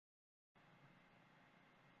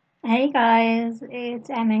Hey guys,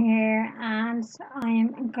 it's Emma here, and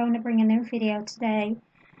I'm going to bring a new video today,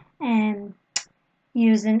 um,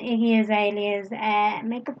 using Iggy Azalea's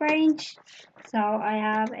makeup range. So I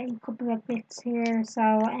have a couple of bits here.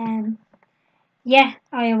 Yeah,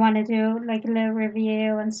 I want to do like a little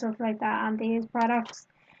review and stuff like that on these products.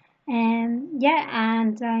 Yeah,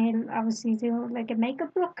 and I'll obviously do like a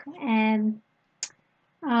makeup look.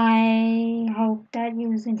 I hope that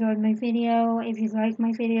you enjoyed my video. If you like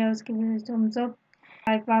my videos, give it a thumbs up.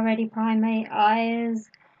 I've already primed my eyes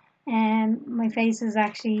and my face is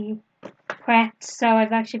actually prepped, so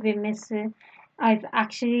I've actually been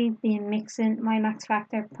mixing my Max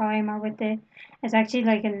Factor primer with it's actually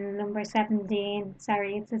like a number 17,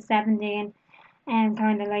 sorry, it's a 17 and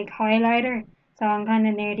kind of like highlighter. So I'm kind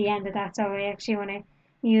of near the end of that, so I actually want to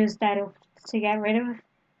use that up to get rid of.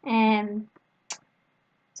 Um,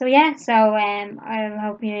 I'll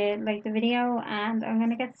hope you like the video and I'm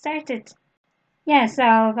gonna get started. Yeah,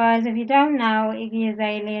 so guys, if you don't know, Iggy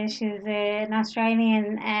Azalea, she's an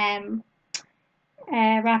Australian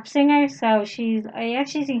rap singer. I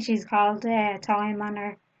actually think she's called time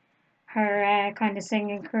on her kind of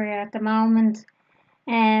singing career at the moment.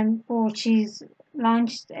 But she's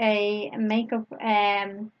launched a makeup,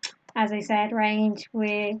 as I said, range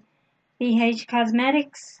with BH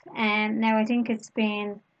Cosmetics. And now I think it's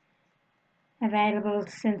been available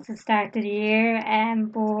since the start of the year.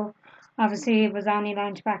 But obviously it was only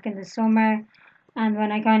launched back in the summer, and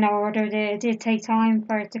when I kind of ordered it, it did take time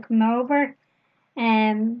for it to come over.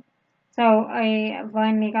 Um, so I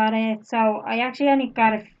finally got it. So I actually only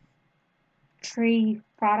got three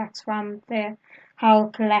products from the whole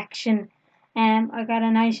collection. I got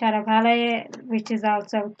an eyeshadow palette, which is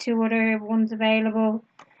also two other ones available.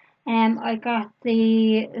 I got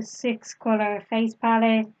the six color face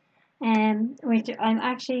palette, which I'm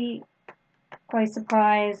actually quite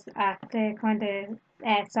surprised at the kind of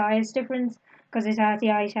size difference, because I thought the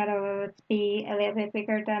eyeshadow would be a little bit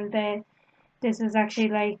bigger than this is actually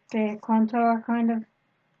like the contour kind of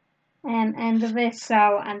end of it.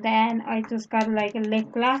 So, and then I just got like a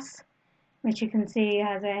lip gloss, which you can see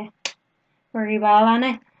has a furry ball on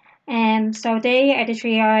it. So they are the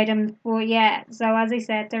three items. But yeah, so as I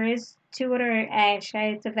said, there is two other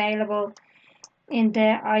shades available in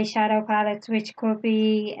the eyeshadow palettes, which could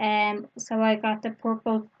be so I got the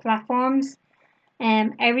purple platforms.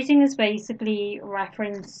 Everything is basically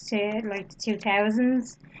referenced to like the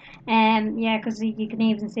 2000s. Yeah, because you can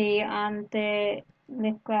even see on the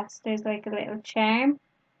lip gloss there's like a little charm.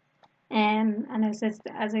 And as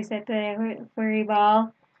I said, the furry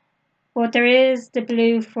ball. But there is the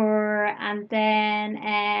blue fur, and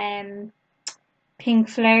then pink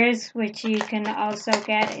flares, which you can also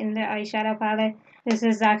get in the eyeshadow palette. This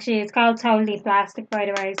is actually, it's called Totally Plastic, by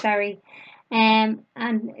the way, sorry. And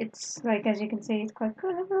it's like, as you can see, it's quite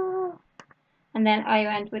cool. And then I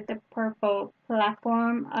went with the purple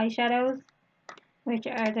platform eyeshadows, which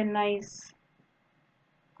are the nice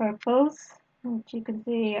purples, which you can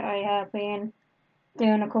see I have been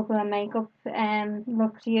doing a couple of makeup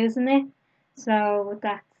looks using it. So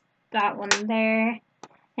that's that one there.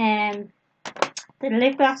 Um, the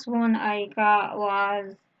lip gloss one I got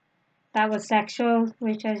was sexual,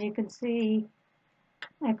 which as you can see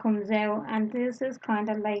it comes out, and this is kind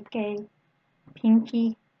of like a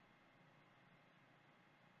pinky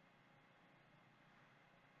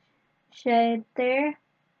shade there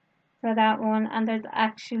for that one, and there's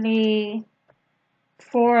actually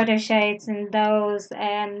four other shades in those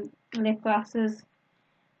lip glosses.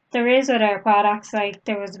 There is other products, like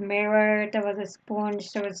there was mirror, there was a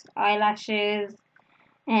sponge, there was eyelashes,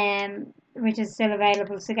 which is still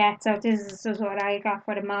available to get. So this is just what I got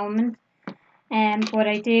for the moment. But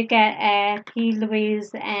I did get P.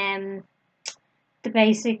 Louise, the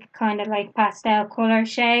basic kind of like pastel color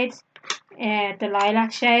shade, the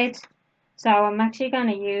lilac shade. So I'm actually going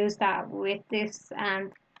to use that with this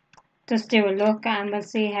and just do a look, and we'll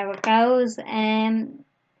see how it goes.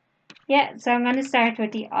 Yeah, so I'm going to start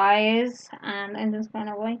with the eyes, and I'm just going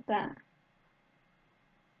to wipe that.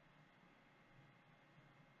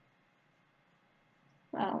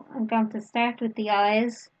 So I'm going to start with the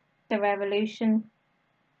eyes, the Revolution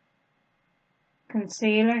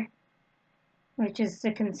concealer, which is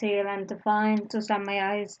to conceal and define, just on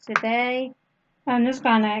my eyes today. I'm just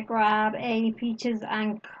gonna grab a Peaches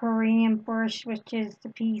and Cream brush, which is the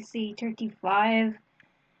PC35.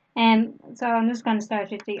 So I'm just gonna start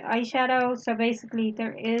with the eyeshadow. So basically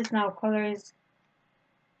there is no colours,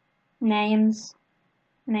 names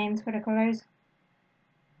for the colours.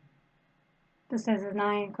 This is a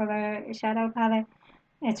 9 colour shadow palette.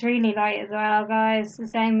 It's really light as well, guys. The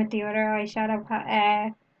same with the other eyeshadow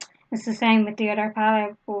It's the same with the other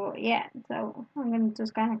palette, but yeah, so I'm gonna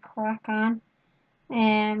just kind of crack on.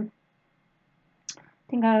 I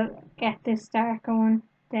think I'll get this darker one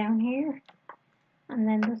down here, and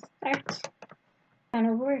then just start kind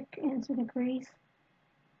of work into the crease.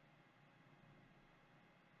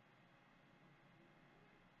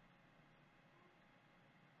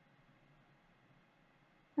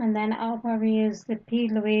 And then I'll probably use the P.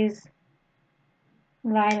 Louise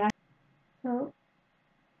lilac. So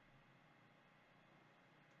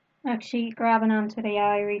actually grabbing onto the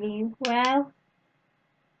eye really well.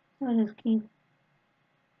 So I'll just keep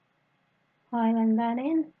piling that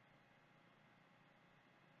in.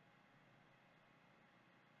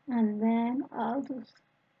 And then I'll just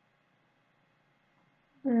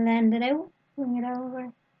blend it out, bring it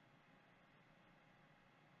over.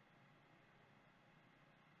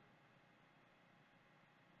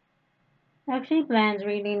 Actually blends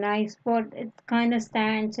really nice, but it's kind of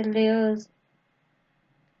starting to lose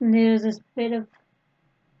this bit of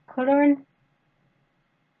colouring.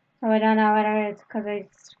 So I don't know whether it's because I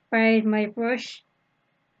sprayed my brush,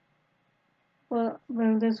 but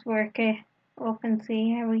we'll just work it up and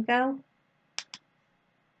see how we go.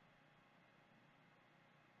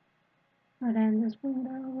 And then just bring it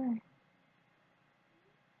over.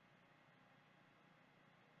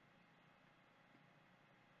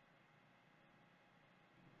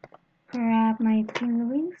 Grab my P.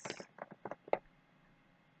 Louise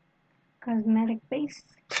cosmetic base,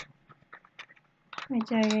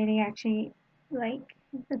 which I really actually like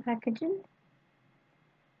the packaging.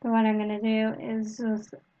 So what I'm going to do is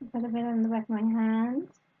just put a bit on the back of my hand.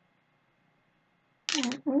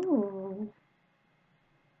 And, ooh.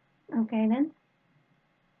 Okay then.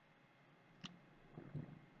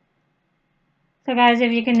 So guys,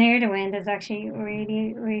 if you can hear the wind, it's actually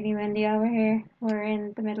really, really windy over here. We're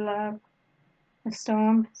in the middle of a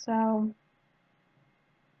storm, so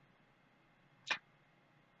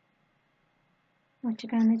what you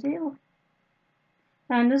gonna do?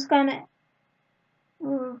 So I'm just gonna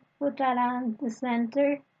put that on the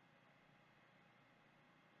center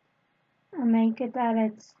and make it that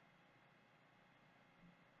it's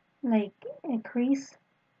like a crease.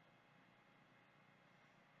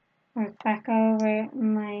 Work back over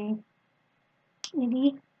my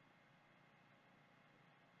Iggy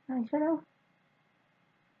eyeshadow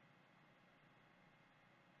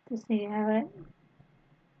to see how it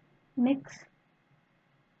mix.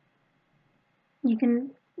 You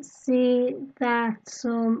can see that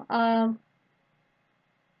some of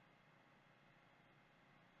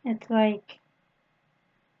it's like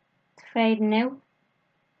fading out.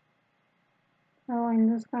 So I'm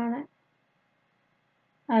just gonna,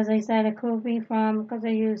 as I said, it could be from because I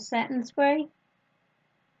use setting spray.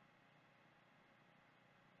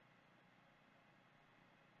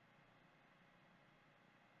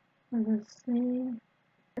 Let's see.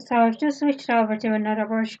 So I've just switched over to another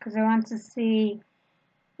brush because I want to see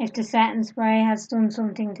if the setting spray has done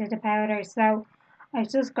something to the powder. So I've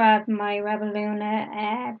just grabbed my Rebel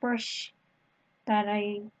Luna brush that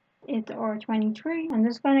it's R23. I'm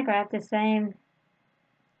just going to grab the same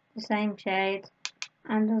shade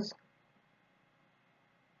and just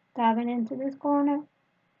dab it into this corner.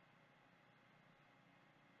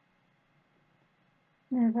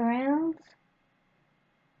 Move around.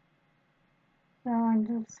 So I'm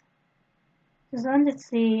just wanted to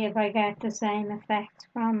see if I get the same effect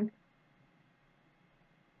from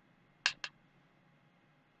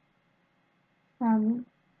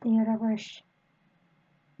the other brush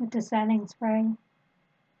with the setting spray.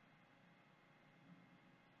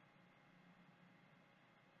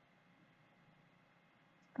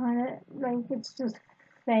 Kind of like it's just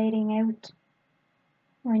fading out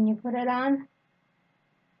when you put it on.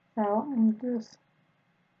 So I'm just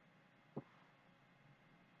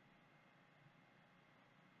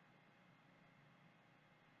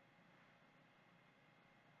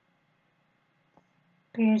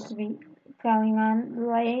appears to be going on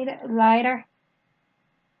lighter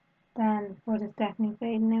than what is definitely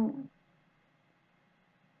fading out.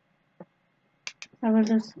 So we'll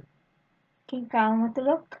just keep going with the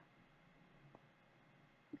look.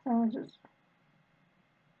 So I'll just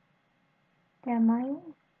get my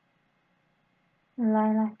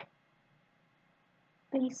lilac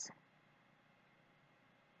base.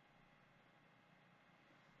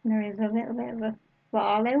 There is a little bit of a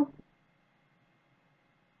fallout.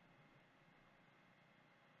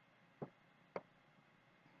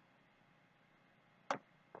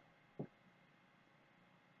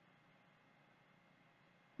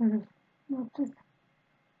 Just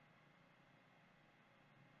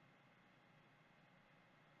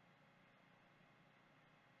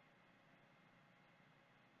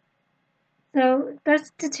So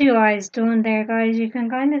that's the two eyes done there, guys. You can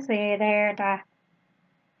kind of see there that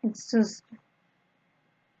it's just,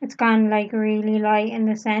 it's gone like really light in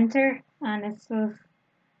the center, and it's just,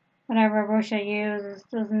 whatever brush I use is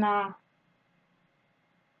does not,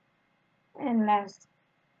 unless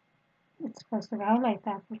it's supposed to go like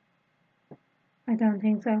that, but I don't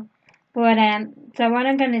think so. But so what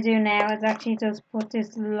I'm gonna do now is actually just put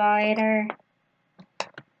this lighter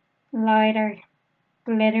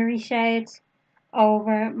glittery shades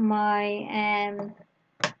over my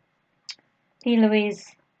P.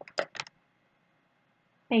 Louise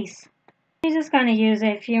face. I'm just gonna use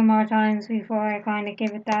it a few more times before I kind of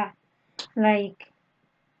give it that like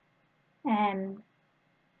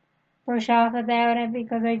brush off about it,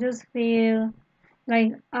 because I just feel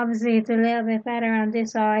like obviously it's a little bit better on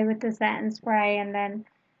this eye with the setting spray, and then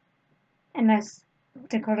unless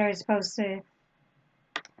the colour is supposed to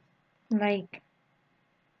like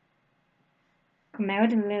come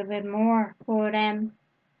out a little bit more. But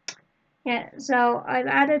yeah, so I've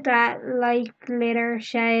added that light glitter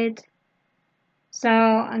shade. So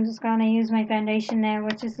I'm just gonna use my foundation now,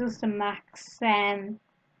 which is just the MAC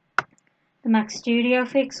Studio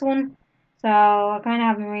Fix one. So I kind of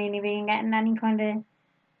haven't really been getting any kind of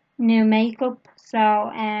new makeup. So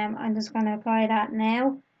I'm just gonna apply that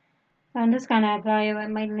now. So I'm just gonna apply it with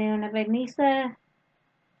my Luna by Lisa.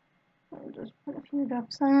 I'll just put a few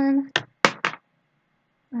drops on,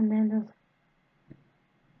 and then just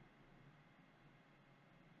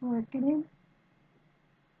work it in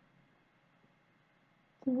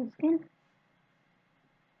to the skin.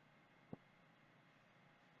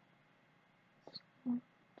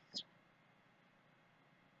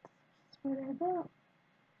 Spread it out.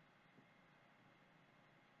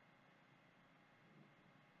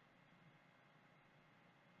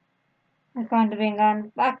 I've kind of been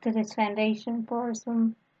going back to this foundation for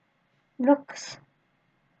some looks.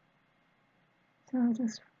 So I'll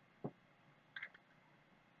just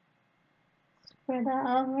spread that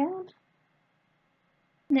all around.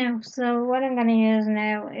 Now, so what I'm going to use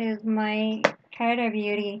now is my Carter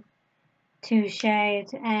Beauty 2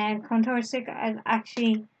 shade and contour stick. I've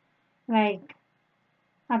actually like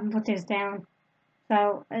haven't put this down.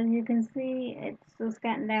 So as you can see, it's just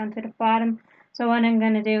getting down to the bottom. So what I'm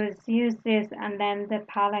going to do is use this and then the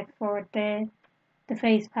palette for the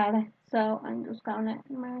face palette. So I'm just going to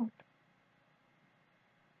mark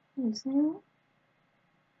using it.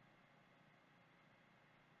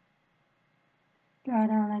 Draw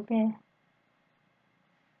down like this.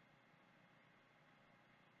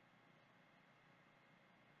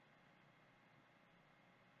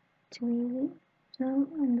 Too easy. So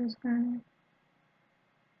I'm just going to,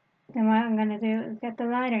 then what I'm going to do is get the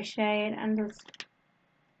lighter shade and just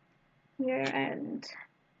here, and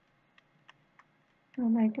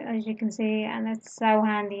like as you can see, and it's so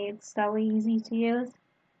handy, it's so easy to use.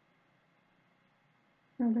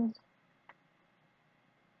 So just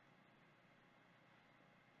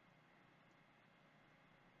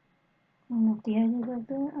clean up the edges of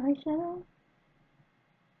the eyeshadow.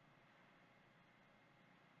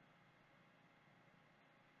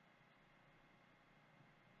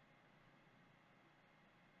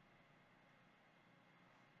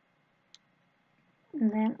 And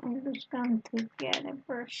then I'm just going to get a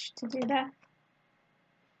brush to do that.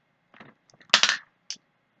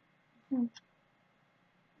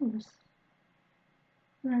 Just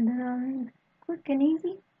blend it all in quick and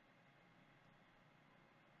easy.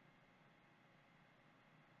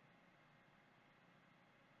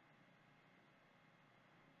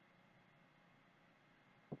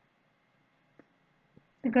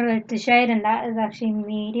 The shade in that is actually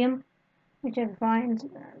medium, which I find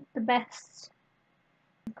the best.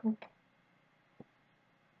 Quick.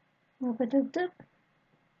 Rub it up.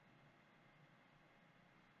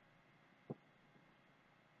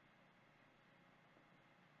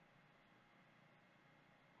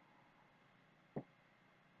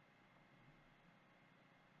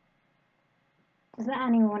 Does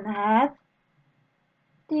anyone have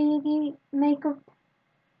the Iggy makeup?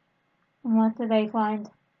 And what do they find?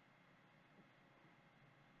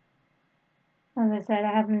 As I said,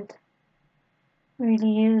 I haven't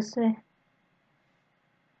really used it,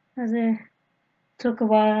 as it took a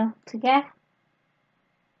while to get. I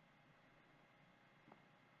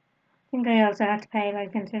think I also had to pay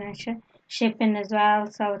like internet shipping as well,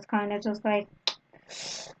 so it's kind of just like,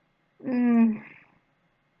 is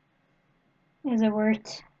it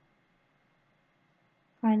worth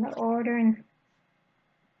kind of ordering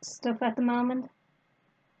stuff at the moment?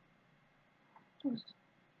 Just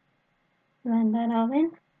blend that all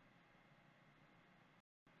in.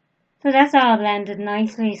 So that's all blended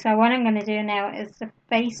nicely. So what I'm going to do now is the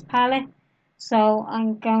face palette. So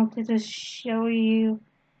I'm going to just show you,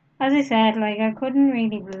 as I said, like I couldn't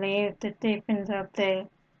really believe the difference of the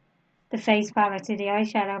face palette to the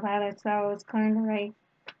eyeshadow palette. So it's kind of like,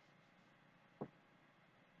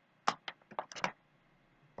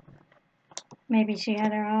 maybe she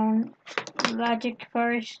had her own logic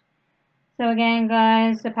for it. So again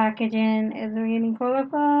guys, the packaging is really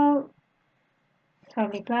colourful.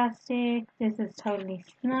 Totally plastic. This is totally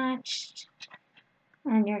snatched.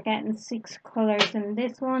 And you're getting 6 colours in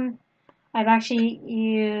this one. I've actually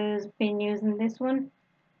been using this one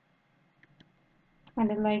kind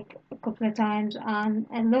of like a couple of times on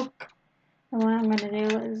a look. And what I'm going to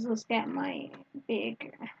do is just get my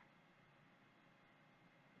big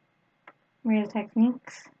Real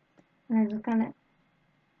Techniques, and I'm just going to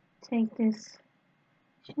take this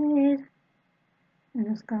shade and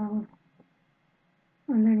just go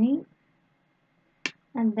underneath,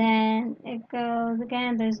 and then it goes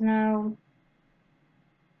again. There's no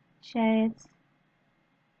shades,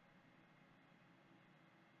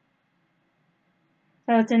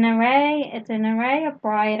 so it's an array of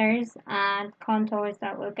brighters and contours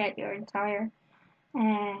that will get your entire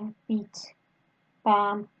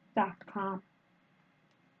beatbomb.com.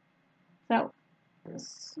 So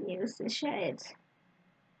let's use the shades.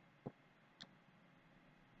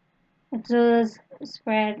 It does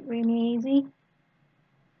spread really easy.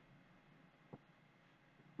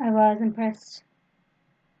 I was impressed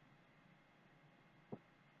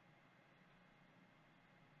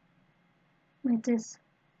with this.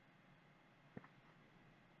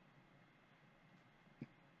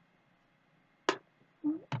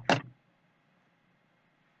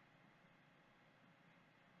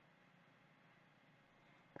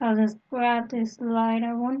 I'll just grab this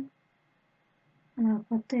lighter one and I'll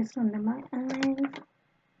put this under my eyes.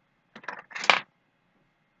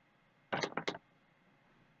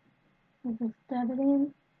 I'll just dab it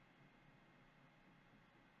in.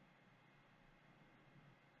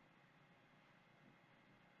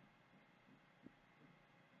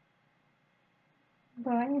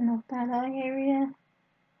 Brighten up that eye area.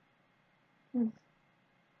 Just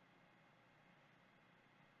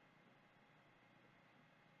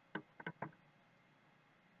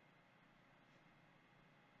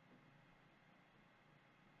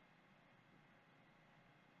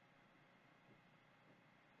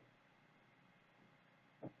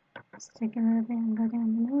stick a little bit and go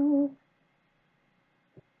down the nose.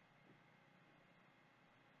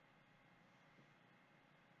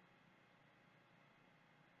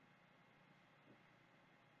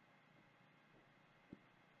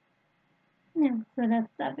 Yeah, so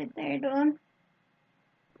that's that bit there done.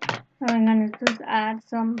 So I'm going to just add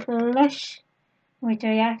some blush, which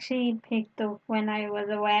I actually picked up when I was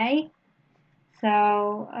away.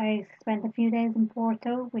 So I spent a few days in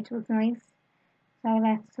Porto, which was nice. So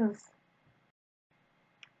let's just.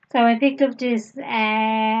 So I picked up this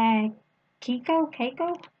Keiko,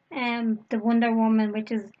 the Wonder Woman,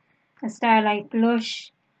 which is a Starlight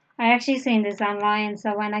blush. I actually seen this online,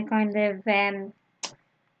 so when I kind of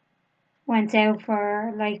went out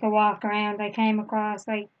for like a walk around, I came across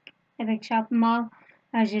like a big shopping mall,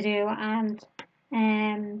 as you do, and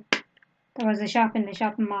there was a shop in the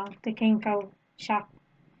shopping mall, the Kinko shop.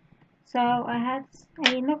 So I had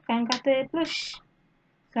a look and got the blush.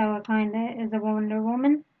 So it kind of is a Wonder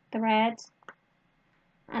Woman, the red.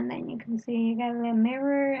 And then you can see you get a little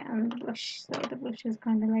mirror and the blush. So the blush is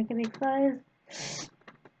kind of like a big size.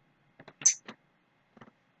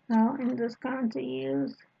 So I'm just going to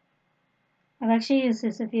use. I've actually used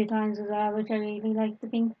this a few times as well, which I really like the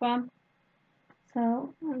pink from.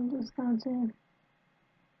 So I'm just going to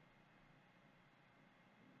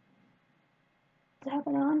tap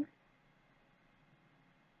it on.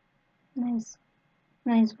 Nice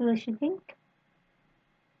blushy pink.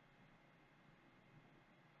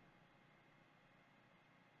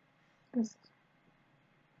 Just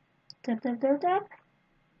tap. So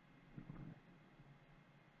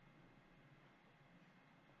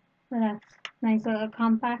that's nice little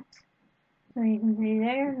compact. So you can see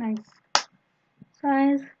there, nice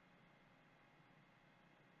size.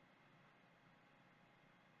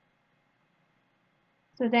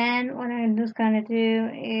 So then what I'm just going to do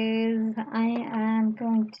is I am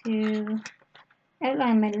going to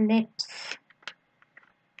outline my lips,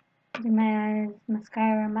 do my eyes,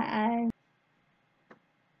 mascara on my eyes.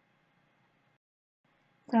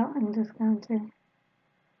 So I'm just going to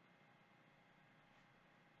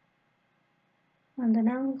on the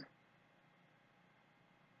nose.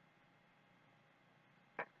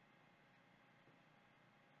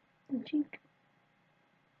 The cheek.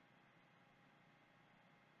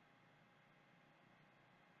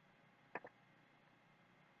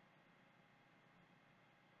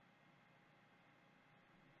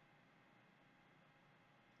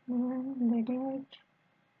 under the edge.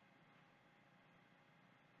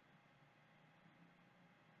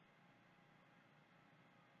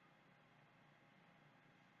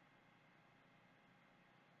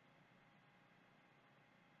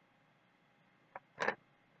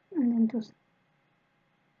 And then just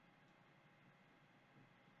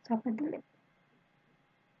top of the lip.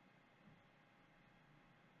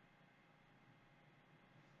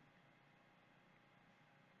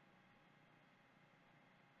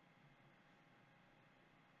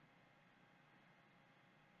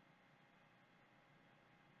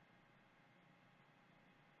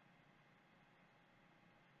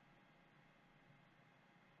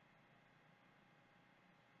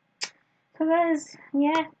 So guys,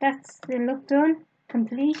 yeah, that's the look done,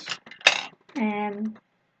 complete.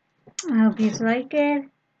 I hope you like it.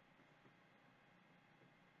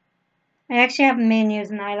 I actually haven't been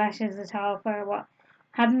using eyelashes at all for a while.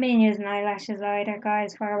 Haven't been using eyelashes either,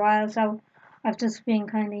 guys, for a while. So I've just been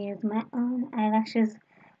kind of using my own eyelashes.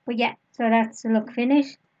 But yeah, so that's the look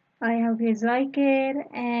finished. I hope you like it.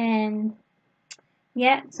 And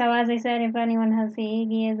yeah, so as I said, if anyone has the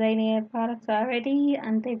Iggy Azalea products already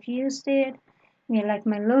and they've used it, you like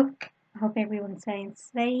my look, I hope everyone's staying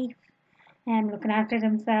safe and looking after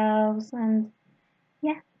themselves. And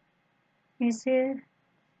yeah, here's the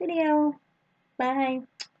video. Bye.